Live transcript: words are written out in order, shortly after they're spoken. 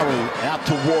Out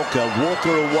to Walker.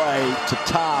 Walker away to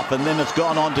Tarp, and then it's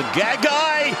gone on to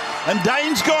Gagai. And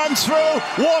Dane's gone through.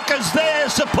 Walker's there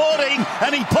supporting,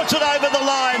 and he puts it over the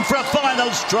line for a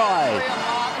finals try.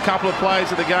 Couple of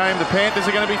plays of the game. The Panthers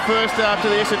are going to be first after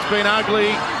this. It's been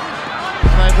ugly.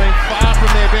 They've been far from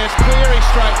their best. Cleary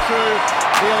straight through.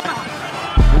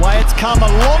 The way it's come, a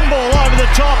long ball over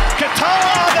the top.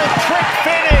 Qatar, the trick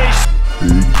finish.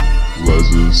 Big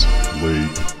Les's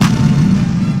League.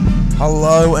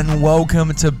 Hello and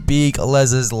welcome to Big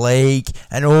Les's League,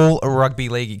 an all rugby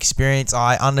league experience.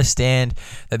 I understand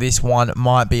that this one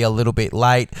might be a little bit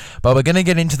late, but we're going to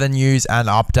get into the news and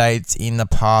updates in the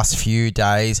past few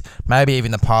days, maybe even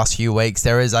the past few weeks.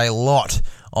 There is a lot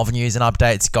of news and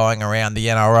updates going around the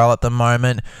NRL at the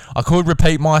moment. I could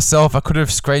repeat myself, I could have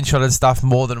screenshotted stuff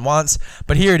more than once,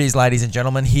 but here it is, ladies and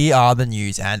gentlemen. Here are the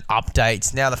news and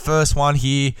updates. Now, the first one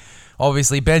here,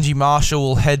 obviously, Benji Marshall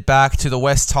will head back to the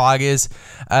West Tigers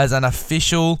as an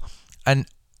official, an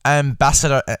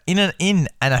ambassador in an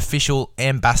official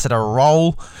ambassador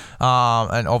role.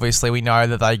 And obviously, we know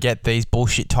that they get these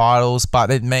bullshit titles,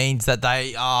 but it means that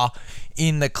they are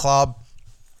in the club,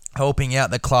 helping out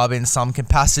the club in some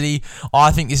capacity. I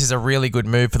think this is a really good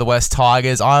move for the West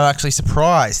Tigers. I'm actually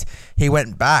surprised he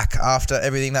went back after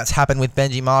everything that's happened with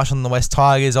Benji Marshall and the West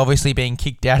Tigers, obviously being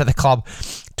kicked out of the club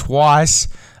twice.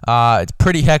 It's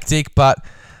pretty hectic, but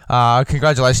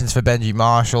congratulations for Benji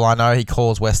Marshall. I know he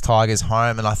calls West Tigers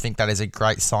home, and I think that is a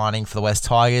great signing for the West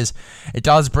Tigers. It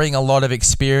does bring a lot of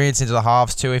experience into the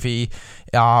halves too, if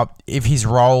his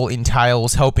role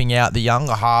entails helping out the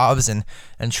younger halves and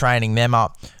training them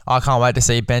up. I can't wait to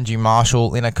see Benji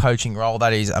Marshall in a coaching role.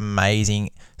 That is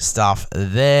amazing stuff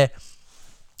there.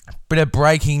 Bit of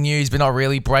breaking news, but not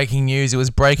really breaking news. It was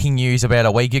breaking news about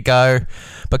a week ago.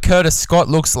 But Curtis Scott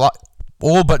looks like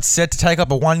all but set to take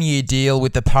up a 1-year deal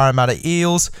with the Parramatta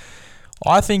Eels.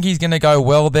 I think he's going to go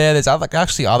well there. There's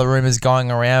actually other rumours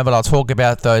going around, but I'll talk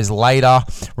about those later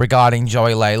regarding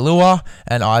Joey Leilua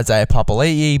and Isaiah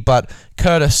Papali'i. But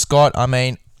Curtis Scott, I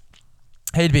mean,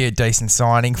 he'd be a decent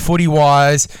signing.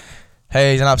 Footy-wise,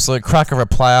 he's an absolute cracker of a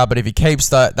player, but if he keeps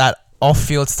that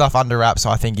off-field stuff under wraps,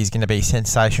 I think he's going to be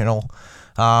sensational.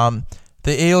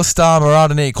 The Eels star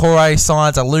Murata Niukore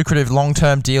signs a lucrative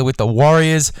long-term deal with the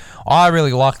Warriors. I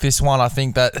really like this one. I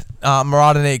think that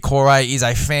Murata Niukore is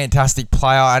a fantastic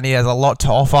player, and he has a lot to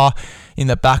offer in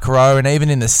the back row and even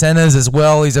in the centres as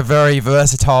well. He's a very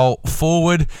versatile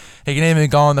forward. He can even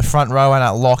go in the front row and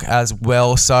at lock as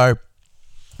well. So,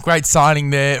 great signing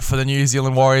there for the New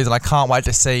Zealand Warriors, and I can't wait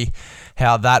to see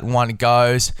how that one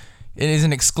goes. It is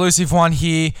an exclusive one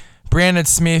here. Brandon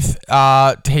Smith,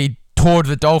 he toured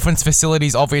the Dolphins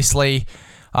facilities, obviously,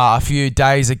 a few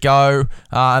days ago,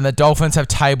 and the Dolphins have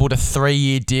tabled a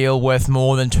 3-year deal worth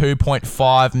more than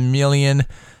 $2.5 million.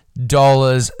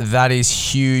 That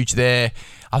is huge there.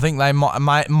 I think they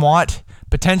might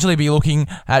potentially be looking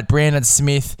at Brandon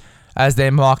Smith as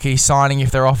their marquee signing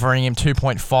if they're offering him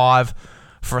 $2.5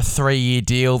 for a 3-year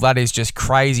deal. That is just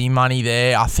crazy money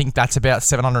there. I think that's about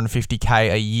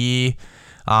 $750K a year.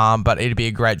 But it'd be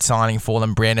a great signing for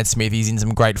them. Brandon Smith, he's in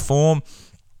some great form.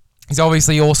 He's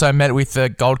obviously also met with the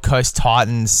Gold Coast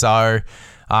Titans, so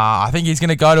I think he's going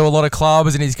to go to a lot of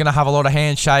clubs and he's going to have a lot of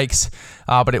handshakes,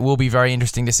 but it will be very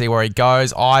interesting to see where he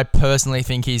goes. I personally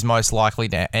think he's most likely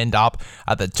to end up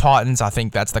at the Titans. I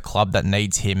think that's the club that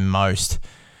needs him most.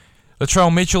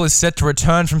 Latrell Mitchell is set to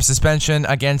return from suspension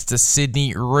against the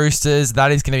Sydney Roosters.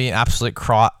 That is going to be an absolute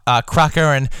cracker,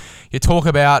 and you talk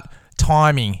about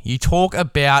timing. You talk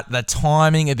about the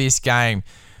timing of this game.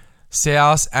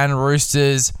 South and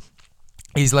Roosters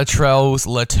is Latrell's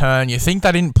return. You think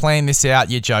they didn't plan this out?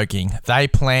 You're joking. They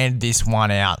planned this one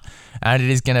out, and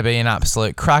it is going to be an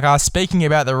absolute cracker. Speaking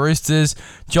about the Roosters,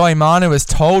 Joey Manu has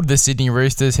told the Sydney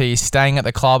Roosters he is staying at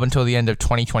the club until the end of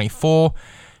 2024.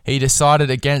 He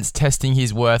decided against testing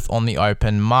his worth on the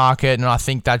open market, and I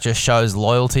think that just shows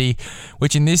loyalty,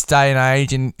 which in this day and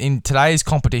age, in today's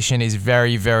competition, is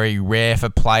very, very rare for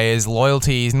players.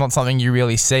 Loyalty is not something you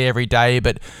really see every day,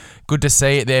 but good to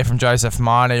see it there from Joseph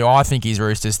Manu. I think he's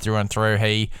Roosters through and through.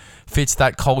 He fits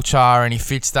that culture and he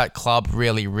fits that club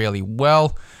really, really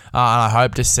well, and I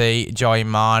hope to see Joey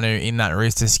Manu in that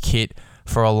Roosters kit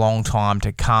for a long time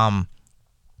to come.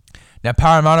 Now,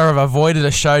 Parramatta have avoided a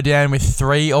showdown with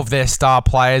 3 of their star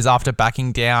players after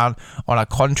backing down on a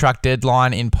contract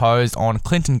deadline imposed on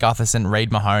Clinton Gutherson,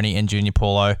 Reid Mahoney and Junior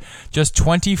Paulo just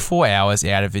 24 hours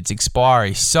out of its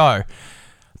expiry. So,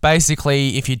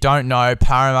 basically, if you don't know,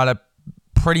 Parramatta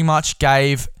pretty much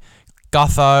gave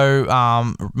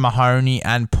Gutho, Mahoney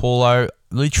and Paulo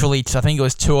literally, I think it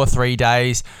was 2 or 3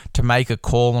 days to make a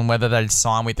call on whether they'd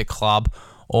sign with the club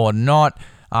or not.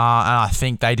 And I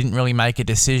think they didn't really make a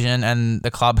decision, and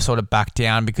the club sort of backed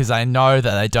down because they know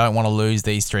that they don't want to lose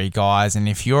these three guys. And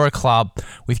if you're a club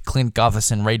with Clint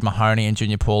Gutherson, Reid Mahoney, and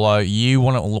Junior Paulo, you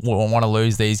want to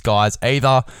lose these guys.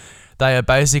 Either they are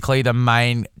basically the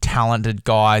main talented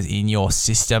guys in your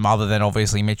system, other than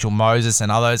obviously Mitchell Moses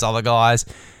and all those other guys.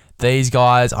 These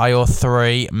guys are your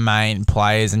three main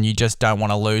players, and you just don't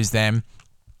want to lose them.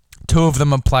 Two of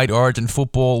them have played Origin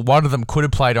football. One of them could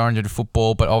have played Origin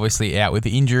football, but obviously out with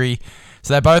the injury.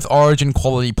 So they're both Origin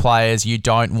quality players. You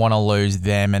don't want to lose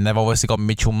them. And they've obviously got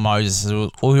Mitchell Moses,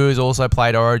 who has also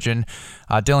played Origin.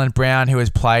 Dylan Brown, who has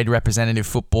played representative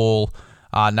football.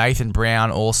 Nathan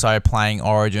Brown also playing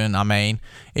Origin. I mean,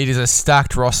 it is a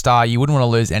stacked roster. You wouldn't want to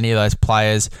lose any of those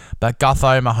players. But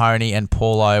Gutho, Mahoney, and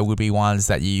Paulo would be ones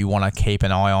that you want to keep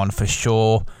an eye on for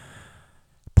sure.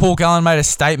 Paul Gallen made a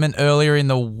statement earlier in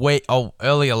the week,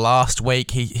 earlier last week.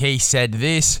 He said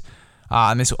this,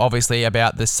 and this obviously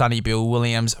about the Sonny Bill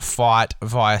Williams fight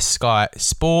via Sky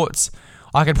Sports.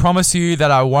 I can promise you that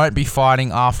I won't be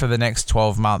fighting after the next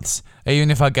 12 months,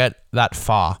 even if I get that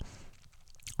far.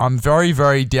 I'm very,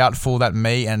 very doubtful that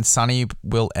me and Sonny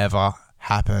will ever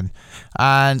happen.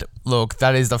 And look,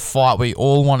 that is the fight we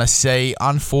all want to see.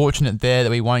 Unfortunate there that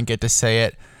we won't get to see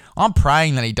it. I'm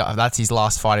praying that that's his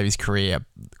last fight of his career.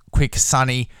 Quick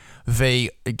Sonny v.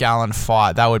 Gallen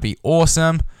fight. That would be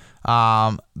awesome.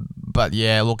 But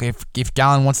yeah, look, if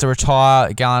Gallen wants to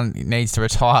retire, Gallen needs to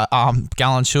retire.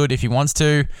 Gallen should if he wants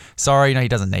to. Sorry, no, he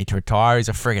doesn't need to retire. He's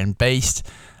a friggin' beast.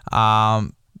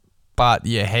 But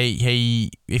yeah,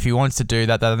 he if he wants to do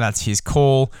that, then that's his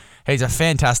call. He's a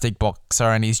fantastic boxer,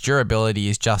 and his durability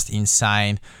is just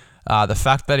insane. The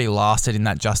fact that he lasted in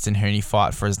that Justin Hooney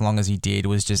fight for as long as he did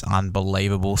was just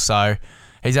unbelievable. So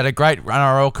he's had a great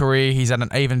NRL career. He's had an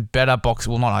even better box.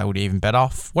 Well, not even better.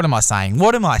 What am I saying?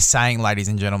 What am I saying, ladies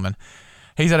and gentlemen?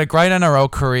 He's had a great NRL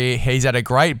career. He's had a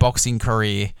great boxing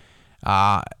career.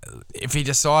 If he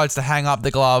decides to hang up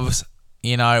the gloves,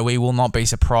 we will not be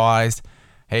surprised.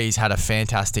 He's had a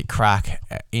fantastic crack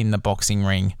in the boxing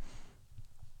ring.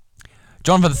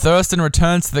 Jonathan Thurston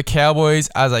returns to the Cowboys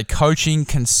as a coaching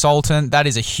consultant. That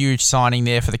is a huge signing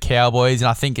there for the Cowboys, and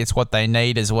I think it's what they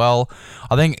need as well.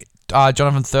 I think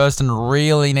Jonathan Thurston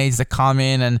really needs to come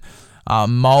in and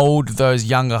mold those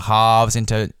younger halves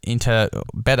into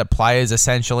better players,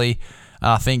 essentially.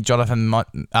 I think Jonathan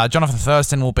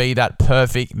Thurston will be that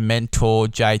perfect mentor.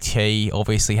 JT,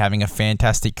 obviously having a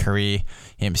fantastic career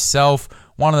himself.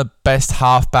 One of the best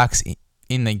halfbacks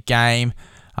in the game.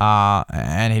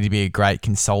 And he'd be a great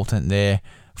consultant there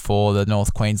for the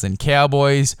North Queensland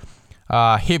Cowboys.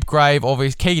 Keegan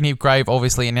Hipgrave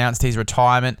obviously announced his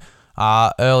retirement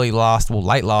late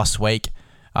last week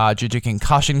due to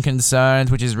concussion concerns,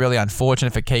 which is really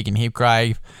unfortunate for Keegan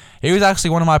Hipgrave. He was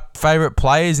actually one of my favourite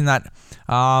players in that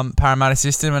Parramatta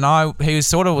system, and he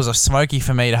was a smoky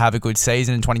for me to have a good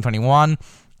season in 2021.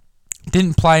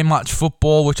 Didn't play much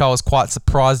football, which I was quite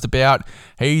surprised about.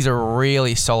 He's a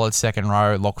really solid second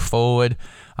row lock forward.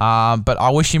 But I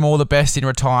wish him all the best in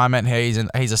retirement.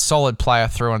 He's a solid player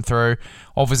through and through.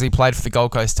 Obviously played for the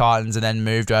Gold Coast Titans and then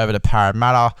moved over to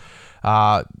Parramatta.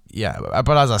 But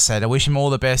as I said, I wish him all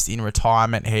the best in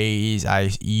retirement. He is a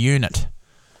unit.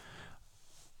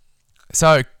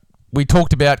 So we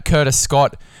talked about Curtis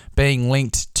Scott being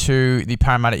linked to the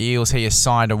Parramatta Eels. He has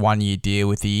signed a 1-year deal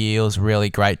with the Eels. Really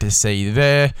great to see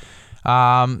there.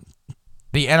 The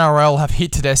NRL have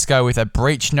hit Tedesco with a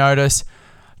breach notice.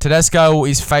 Tedesco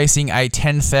is facing a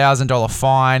 $10,000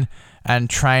 fine and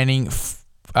training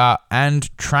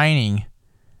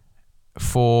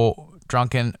for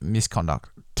drunken misconduct.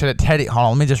 Teddy, hold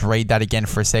on, let me just read that again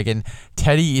for a second.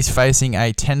 Teddy is facing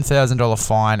a $10,000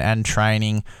 fine and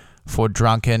training for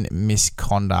drunken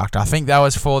misconduct. I think that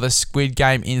was for the Squid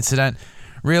Game incident.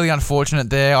 Really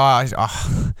unfortunate there.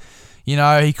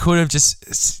 He could have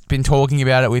just been talking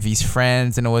about it with his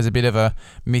friends and it was a bit of a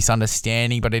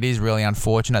misunderstanding, but it is really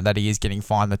unfortunate that he is getting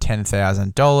fined the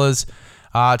 $10,000.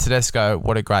 Tedesco,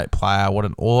 what a great player. What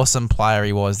an awesome player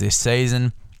he was this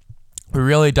season. We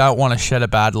really don't want to shed a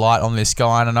bad light on this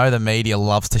guy, and I know the media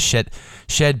loves to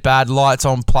shed bad lights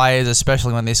on players,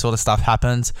 especially when this sort of stuff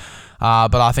happens.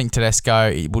 But I think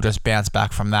Tedesco will just bounce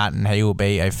back from that, and he will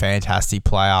be a fantastic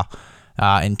player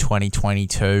in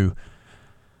 2022.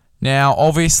 Now,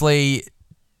 obviously,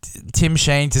 Tim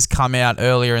Sheens has come out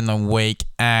earlier in the week,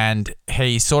 and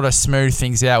he sort of smoothed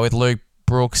things out with Luke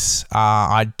Brooks.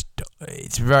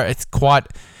 It's quite.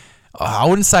 I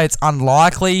wouldn't say it's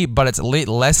unlikely, but it's a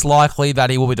little less likely that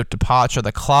he will be the departure of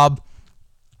the club.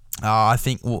 I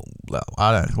think, well,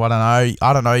 I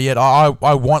don't know yet. I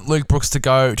want Luke Brooks to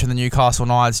go to the Newcastle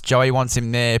Knights. Joey wants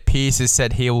him there. Pierce has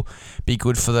said he'll be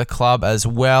good for the club as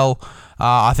well.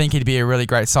 I think he'd be a really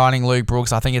great signing, Luke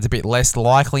Brooks. I think it's a bit less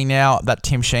likely now that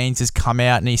Tim Sheens has come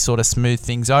out and he sort of smoothed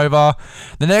things over.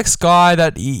 The next guy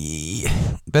that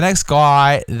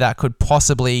could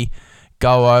possibly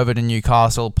go over to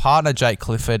Newcastle, partner Jake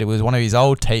Clifford. It was one of his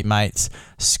old teammates,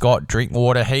 Scott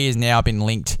Drinkwater. He has now been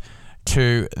linked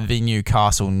to the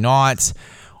Newcastle Knights.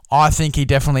 I think he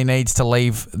definitely needs to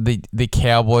leave the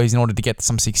Cowboys in order to get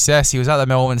some success. He was at the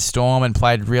Melbourne Storm and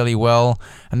played really well,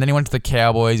 and then he went to the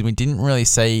Cowboys and we didn't really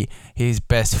see his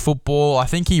best football. I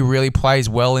think he really plays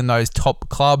well in those top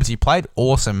clubs. He played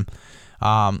awesome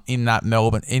in that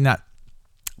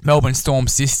Melbourne Storm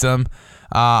system.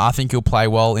 I think he'll play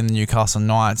well in the Newcastle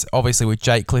Knights. Obviously with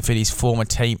Jake Clifford, his former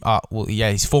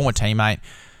teammate.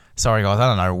 Sorry, guys, I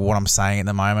don't know what I'm saying at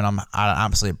the moment. I'm at an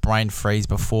absolute brain freeze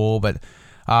before, but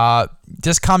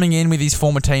just coming in with his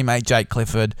former teammate, Jake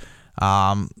Clifford,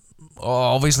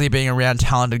 obviously being around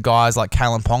talented guys like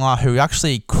Kalen Ponga, who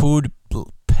actually could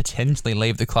potentially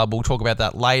leave the club. We'll talk about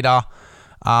that later.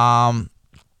 I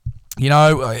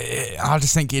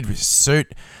just think it'd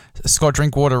suit Scott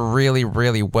Drinkwater really,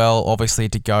 really well, obviously,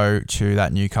 to go to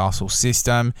that Newcastle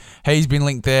system. He's been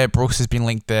linked there. Brooks has been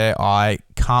linked there. I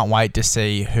can't wait to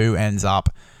see who ends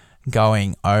up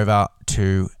going over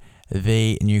to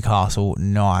the Newcastle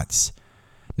Knights.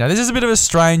 Now, this is a bit of a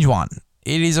strange one.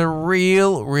 It is a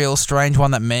real strange one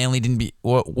that Manly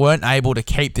weren't able to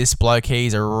keep this bloke.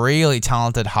 He's a really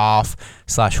talented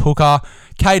half/hooker.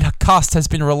 Cade Cust has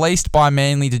been released by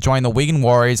Manly to join the Wigan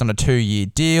Warriors on a 2-year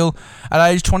deal. At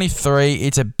age 23,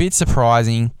 it's a bit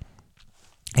surprising.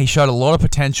 He showed a lot of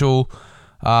potential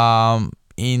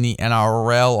in the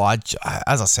NRL.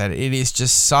 As I said, it is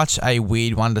just such a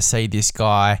weird one to see this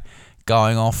guy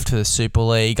going off to the Super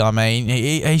League. I mean,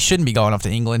 he shouldn't be going off to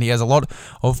England. He has a lot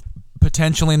of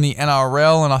potential in the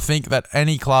NRL, and I think that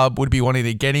any club would be wanting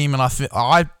to get him. And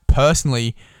I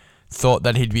personally thought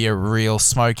that he'd be a real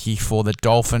smoky for the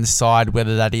Dolphins side,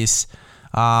 whether that is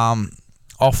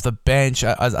off the bench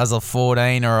as a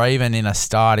 14 or even in a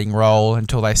starting role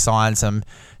until they sign some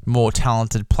more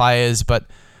talented players. But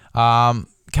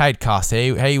Cade Cust,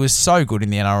 he was so good in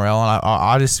the NRL, and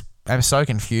I just am so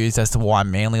confused as to why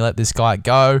Manly let this guy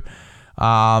go.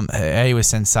 He was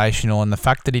sensational, and the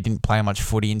fact that he didn't play much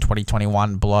footy in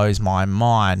 2021 blows my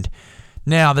mind.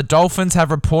 Now, the Dolphins have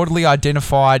reportedly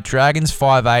identified Dragons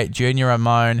 5'8" Junior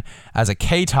Amone as a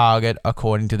key target,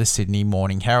 according to the Sydney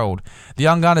Morning Herald. The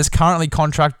young gun is currently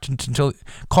contracted until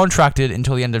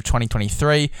the end of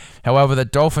 2023. However, the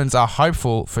Dolphins are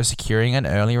hopeful for securing an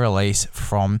early release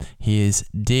from his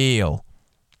deal.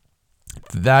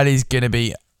 That is going to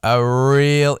be a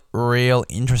real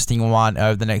interesting one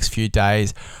over the next few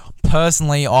days.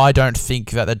 Personally, I don't think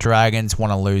that the Dragons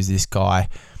want to lose this guy.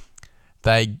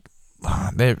 They've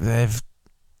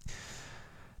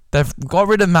got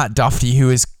rid of Matt Duffy, who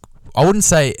is, I wouldn't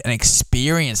say an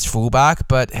experienced fullback,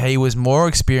 but he was more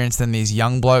experienced than these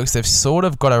young blokes. They've sort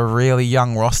of got a really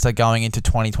young roster going into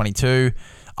 2022,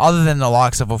 other than the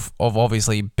likes of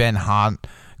obviously Ben Hunt,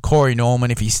 Corey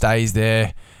Norman if he stays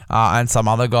there, and some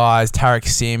other guys, Tarek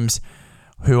Sims,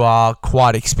 who are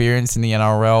quite experienced in the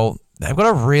NRL. They've got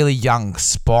a really young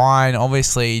spine.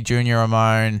 Obviously, Junior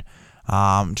Amone,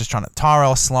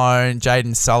 Tyrell Sloan,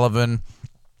 Jaden Sullivan,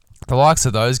 the likes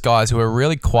of those guys who are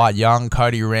really quite young,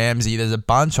 Cody Ramsey, there's a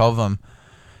bunch of them.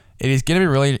 It is going to be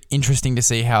really interesting to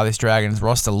see how this Dragons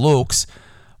roster looks,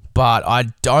 but I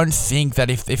don't think that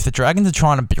if the Dragons are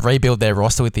trying to rebuild their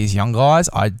roster with these young guys,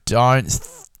 I don't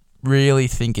really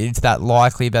think it's that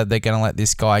likely that they're going to let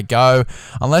this guy go,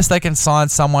 unless they can sign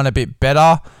someone a bit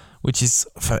better, which is,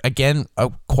 again,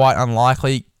 quite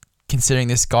unlikely, considering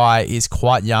this guy is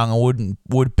quite young and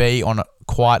would be on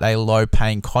quite a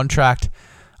low-paying contract.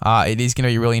 It is going to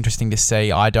be really interesting to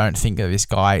see. I don't think that this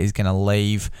guy is going to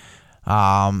leave,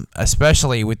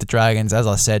 especially with the Dragons, as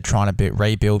I said, trying to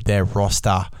rebuild their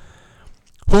roster.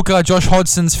 Hooker Josh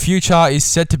Hodgson's future is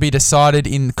set to be decided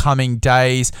in coming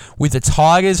days, with the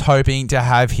Tigers hoping to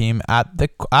have him at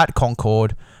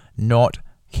Concord, not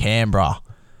Canberra.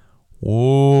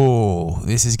 Whoa,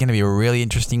 this is going to be a really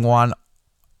interesting one.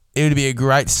 It would be a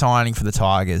great signing for the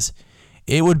Tigers.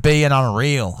 It would be an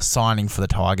unreal signing for the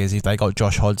Tigers if they got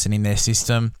Josh Hodgson in their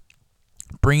system,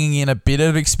 bringing in a bit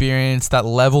of experience, that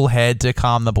level head to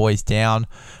calm the boys down.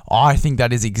 I think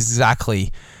that is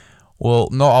exactly, well,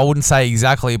 no, I wouldn't say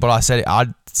exactly, but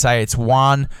I'd say it's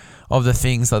one of the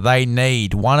things that they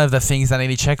need. One of the things they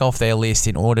need to check off their list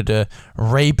in order to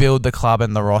rebuild the club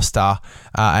and the roster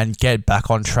and get back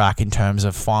on track in terms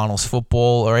of finals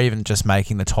football or even just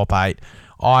making the top 8.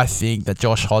 I think that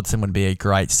Josh Hodgson would be a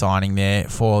great signing there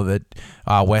for the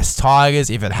West Tigers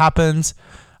if it happens.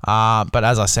 But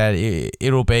as I said,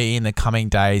 it'll be in the coming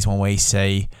days when we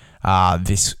see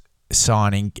this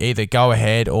signing either go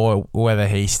ahead or whether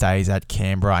he stays at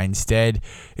Canberra instead.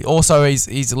 Also,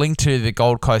 he's linked to the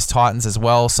Gold Coast Titans as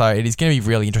well, so it is going to be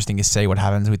really interesting to see what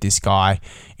happens with this guy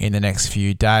in the next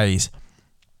few days.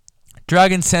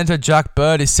 Dragon centre Jack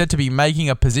Bird is said to be making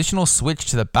a positional switch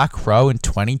to the back row in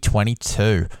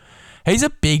 2022. He's a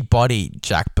big body,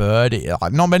 Jack Bird.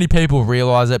 Not many people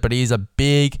realise it, but he's a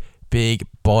big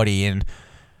body, and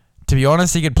to be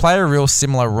honest, he could play a real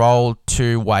similar role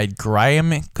to Wade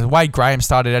Graham, because Wade Graham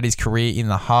started out his career in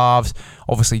the halves.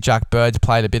 Obviously, Jack Bird's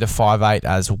played a bit of 5'8"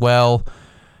 as well.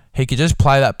 He could just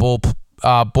play that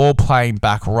ball-playing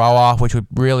back rower, which would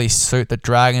really suit the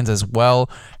Dragons as well.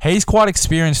 He's quite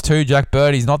experienced too, Jack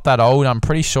Bird. He's not that old. I'm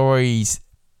pretty sure if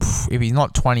he's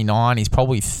not 29, he's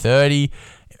probably 30.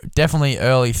 Definitely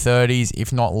early 30s,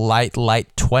 if not late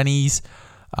 20s.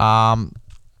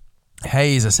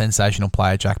 He is a sensational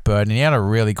player, Jack Bird, and he had a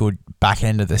really good back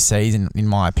end of the season, in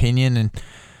my opinion. And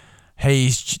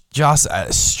he's just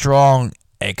a strong,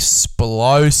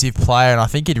 explosive player, and I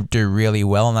think he'd do really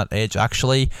well on that edge,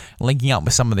 actually. Linking up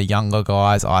with some of the younger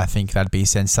guys, I think that'd be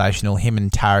sensational. Him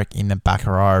and Tarek in the back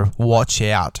row. Watch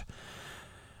out.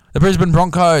 The Brisbane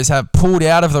Broncos have pulled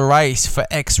out of the race for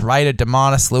X-rated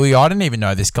Demarnus Louis. I didn't even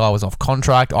know this guy was off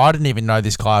contract. I didn't even know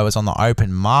this guy was on the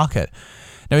open market.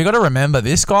 Now, we've got to remember,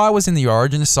 this guy was in the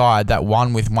Origin side that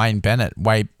won with Wayne Bennett,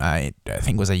 I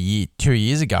think it was 2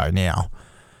 years ago now.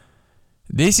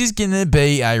 This is going to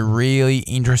be a really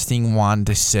interesting one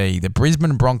to see. The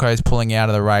Brisbane Broncos pulling out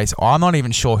of the race. I'm not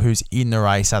even sure who's in the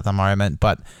race at the moment,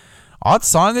 but I'd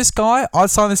sign this guy. I'd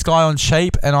sign this guy on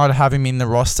cheap, and I'd have him in the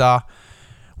roster,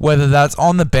 whether that's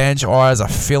on the bench or as a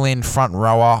fill-in front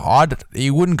rower.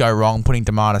 You wouldn't go wrong putting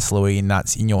Demarnus Louis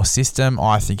in your system.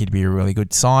 I think he'd be a really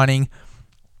good signing.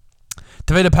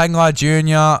 Tavita Pangai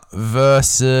Jr.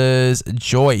 versus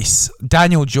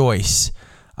Daniel Joyce.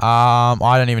 I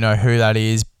don't even know who that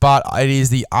is, but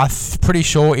I'm pretty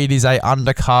sure it is a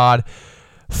undercard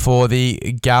for the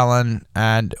Gallen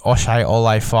and O'Shea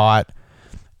Ole fight.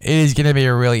 It is going to be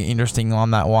a really interesting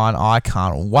one, that one. I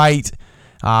can't wait.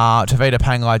 Tavita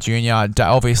Pangai Jr.,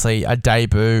 obviously a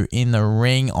debut in the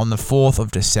ring on the 4th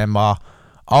of December.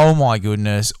 Oh my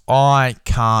goodness, I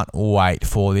can't wait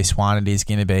for this one. It is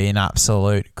going to be an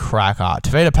absolute cracker.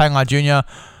 Tavita Pangai Jr.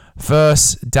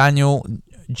 versus Daniel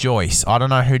Joyce. I don't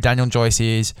know who Daniel Joyce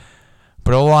is,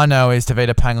 but all I know is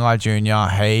Tavita Pangai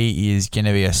Jr., he is going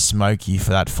to be a smoky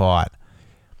for that fight.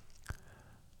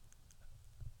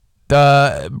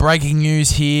 The breaking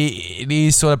news here, it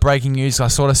is sort of breaking news. I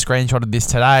sort of screenshotted this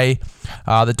today.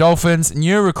 The Dolphins'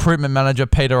 new recruitment manager,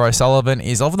 Peter O'Sullivan,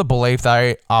 is of the belief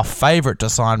they are favourite to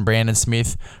sign Brandon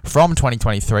Smith from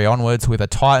 2023 onwards, with the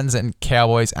Titans and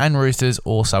Cowboys and Roosters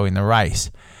also in the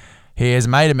race. He has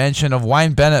made a mention of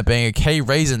Wayne Bennett being a key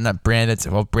reason that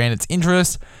Brandon's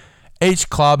interest. Each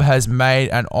club has made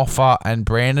an offer, and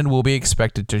Brandon will be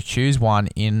expected to choose one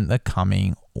in the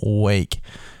coming week.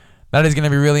 That is going to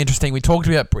be really interesting. We talked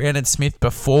about Brandon Smith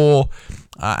before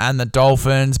and the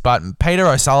Dolphins, but Peter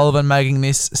O'Sullivan making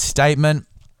this statement.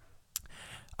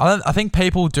 I think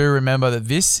people do remember that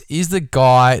this is the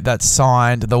guy that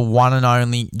signed the one and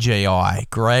only GI,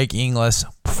 Greg Inglis,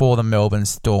 for the Melbourne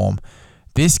Storm.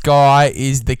 This guy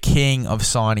is the king of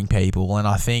signing people, and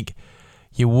I think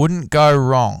you wouldn't go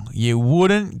wrong. You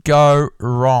wouldn't go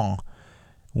wrong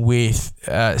with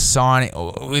signing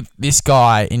with this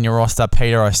guy in your roster,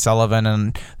 Peter O'Sullivan,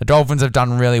 and the Dolphins have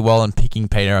done really well in picking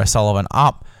Peter O'Sullivan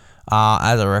up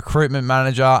as a recruitment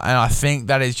manager, and I think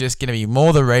that is just going to be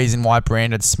more the reason why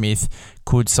Brandon Smith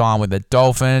could sign with the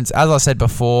Dolphins. As I said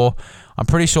before, I'm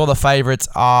pretty sure the favourites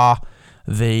are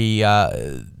the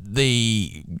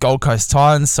Gold Coast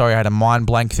Titans. Sorry, I had a mind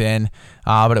blank then,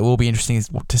 but it will be interesting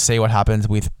to see what happens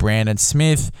with Brandon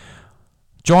Smith.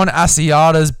 John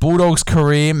Asiata's Bulldogs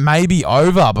career may be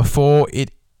over before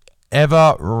it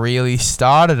ever really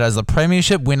started, as the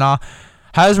premiership winner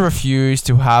has refused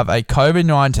to have a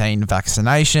COVID-19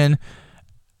 vaccination,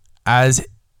 as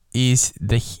is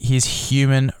his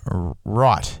human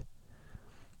right.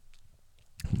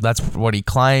 That's what he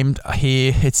claimed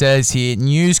here. It says here,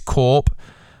 News Corp.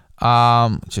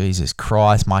 Jesus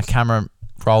Christ, my camera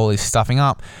roll is stuffing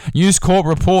up. News Corp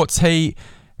reports he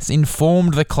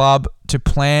informed the club to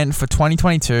plan for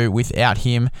 2022 without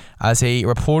him, as he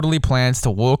reportedly plans to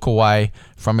walk away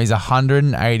from his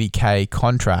 $180K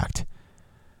contract.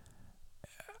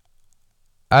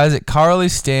 As it currently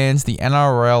stands, the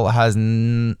NRL has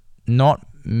not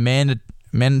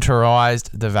mandatorized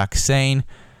the vaccine.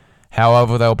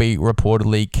 However, they'll be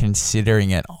reportedly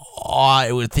considering it.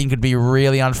 I would think it'd be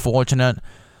really unfortunate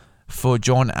for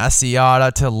John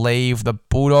Asiata to leave the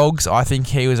Bulldogs. I think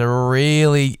he was a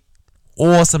really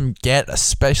awesome get,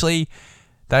 especially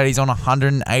that he's on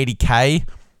 180K.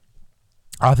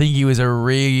 I think he was a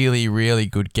really, really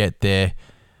good get there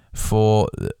for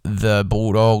the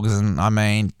Bulldogs. And I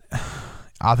mean,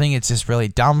 I think it's just really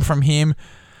dumb from him.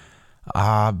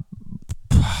 But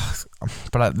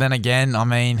then again, I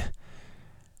mean,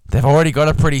 they've already got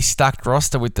a pretty stacked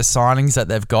roster with the signings that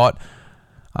they've got.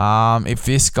 If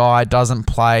this guy doesn't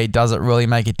play, does it really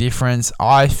make a difference?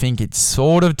 I think it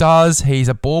sort of does. He's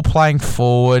a ball-playing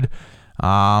forward.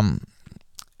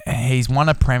 He's won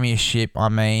a premiership. I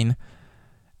mean,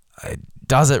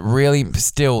 does it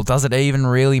even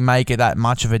really make it that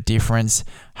much of a difference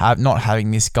not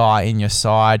having this guy in your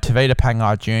side? Tavita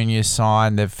Pangai Jr.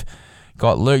 signed. They've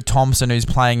got Luke Thompson, who's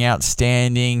playing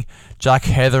outstanding. Jack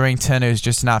Hetherington, who's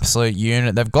just an absolute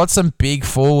unit. They've got some big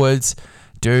forwards.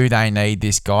 Do they need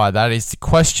this guy? That is the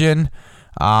question.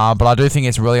 But I do think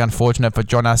it's really unfortunate for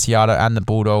John Asiata and the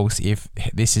Bulldogs if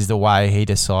this is the way he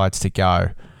decides to go.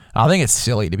 I think it's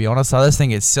silly, to be honest. I just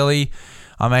think it's silly.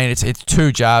 I mean, it's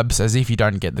 2 jabs, as if you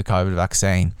don't get the COVID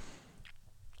vaccine.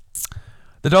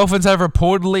 The Dolphins have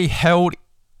reportedly held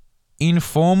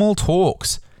informal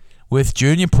talks with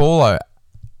Junior Paulo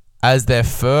as their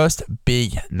first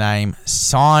big name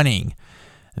signing.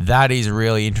 That is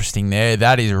really interesting there.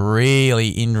 That is really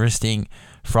interesting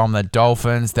from the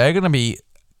Dolphins. They're going to be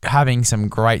having some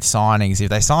great signings. If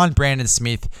they sign Brandon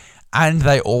Smith and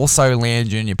they also land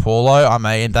Junior Paulo, I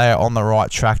mean, they are on the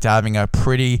right track to having a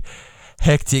pretty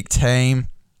hectic team.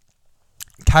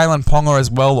 Kalen Ponga as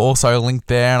well also linked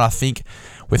there, and I think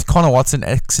with Connor Watson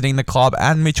exiting the club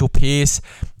and Mitchell Pearce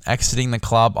exiting the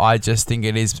club, I just think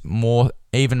it is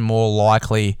even more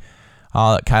likely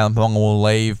that Kalen Ponga will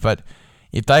leave. But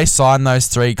if they sign those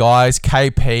 3 guys,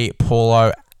 KP,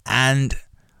 Paulo, and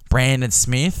Brandon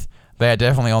Smith, they are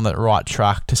definitely on the right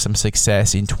track to some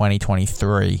success in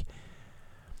 2023.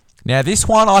 Now, this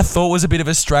one I thought was a bit of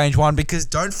a strange one because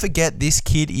don't forget this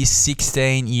kid is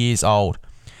 16 years old.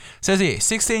 It says here,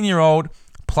 16-year-old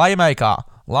playmaker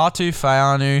Latu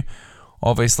Faianu,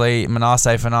 obviously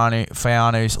Manasseh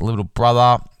Faianu's little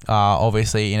brother,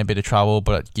 obviously in a bit of trouble,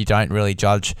 but you don't really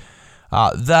judge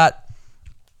that.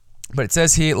 But it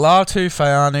says here, Latu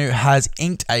Faianu has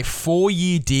inked a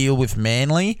 4-year deal with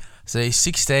Manly. So he's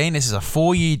 16. This is a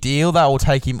 4-year deal that will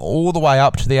take him all the way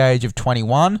up to the age of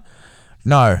 21.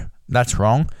 No, that's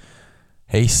wrong.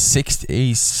 He's 16.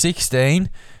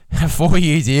 A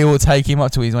 4-year deal will take him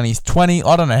up to when he's 20.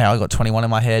 I don't know how I got 21 in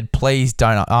my head. Please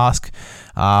don't ask.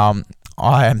 My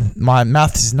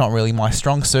maths is not really my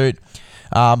strong suit.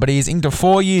 But he is inked a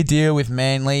 4-year deal with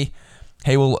Manly.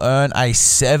 He will earn a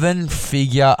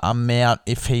 7-figure amount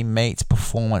if he meets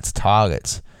performance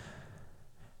targets.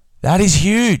 That is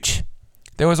huge.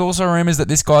 There was also rumours that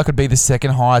this guy could be the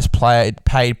second highest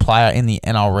paid player in the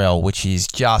NRL, which is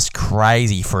just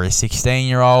crazy for a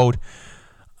 16-year-old.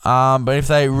 But if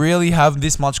they really have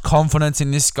this much confidence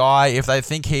in this guy, if they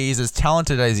think he is as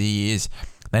talented as he is,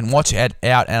 then watch out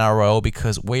NRL,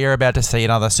 because we are about to see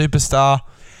another superstar.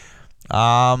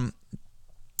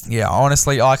 Yeah,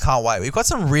 honestly, I can't wait. We've got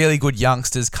some really good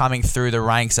youngsters coming through the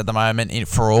ranks at the moment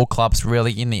for all clubs,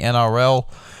 really, in the NRL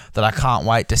that I can't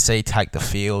wait to see take the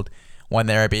field when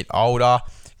they're a bit older.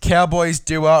 Cowboys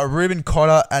duo Reuben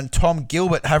Cotter and Tom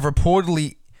Gilbert have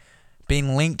reportedly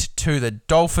been linked to the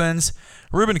Dolphins.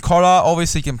 Reuben Cotter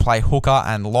obviously can play hooker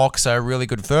and lock, so a really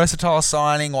good versatile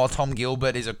signing, while Tom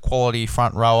Gilbert is a quality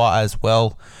front rower as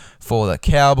well for the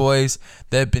Cowboys.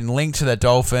 They've been linked to the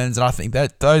Dolphins, and I think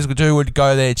that those two would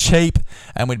go there cheap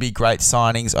and would be great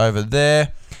signings over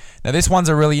there. Now, this one's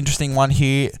a really interesting one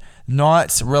here.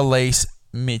 Knights release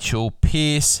Mitchell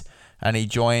Pearce, and he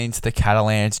joins the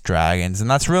Catalans Dragons,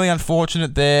 and that's really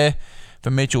unfortunate there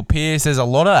for Mitchell Pearce. There's a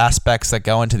lot of aspects that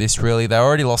go into this, really. They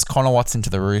already lost Connor Watson to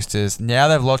the Roosters. Now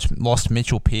they've lost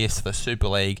Mitchell Pearce to the Super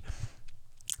League.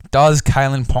 Does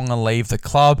Kalen Ponga leave the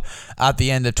club at the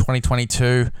end of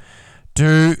 2022?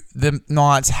 Do the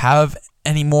Knights have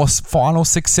any more final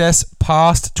success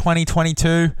past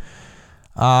 2022?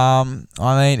 I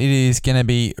mean, it is going to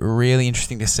be really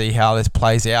interesting to see how this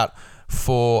plays out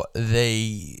for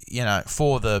the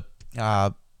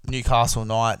Newcastle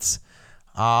Knights.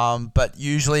 But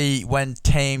usually when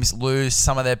teams lose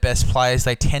some of their best players,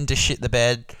 they tend to shit the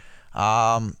bed.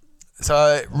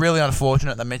 So really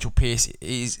unfortunate that Mitchell Pearce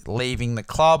is leaving the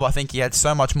club. I think he had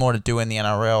so much more to do in the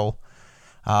NRL.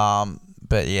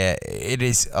 But yeah, it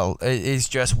is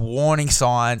just warning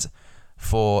signs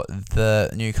for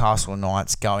the Newcastle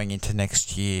Knights going into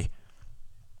next year.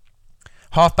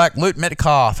 Halfback Luke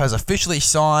Metcalf has officially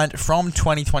signed from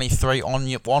 2023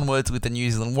 onwards with the New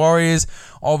Zealand Warriors.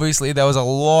 Obviously, there was a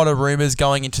lot of rumours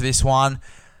going into this one.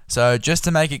 So just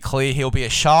to make it clear, he'll be a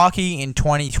Sharky in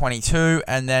 2022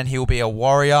 and then he'll be a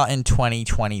Warrior in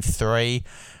 2023.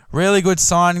 Really good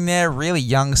signing there, really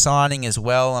young signing as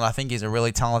well, and I think he's a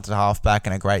really talented halfback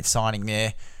and a great signing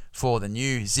there for the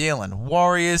New Zealand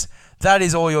Warriors. That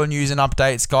is all your news and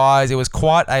updates, guys. It was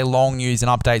quite a long news and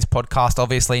updates podcast,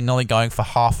 obviously nearly going for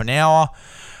half an hour.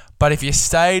 But if you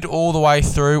stayed all the way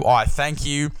through, I thank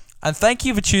you. And thank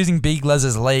you for choosing Big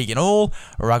Les's League and all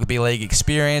rugby league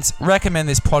experience. Recommend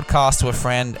this podcast to a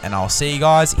friend, and I'll see you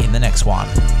guys in the next one.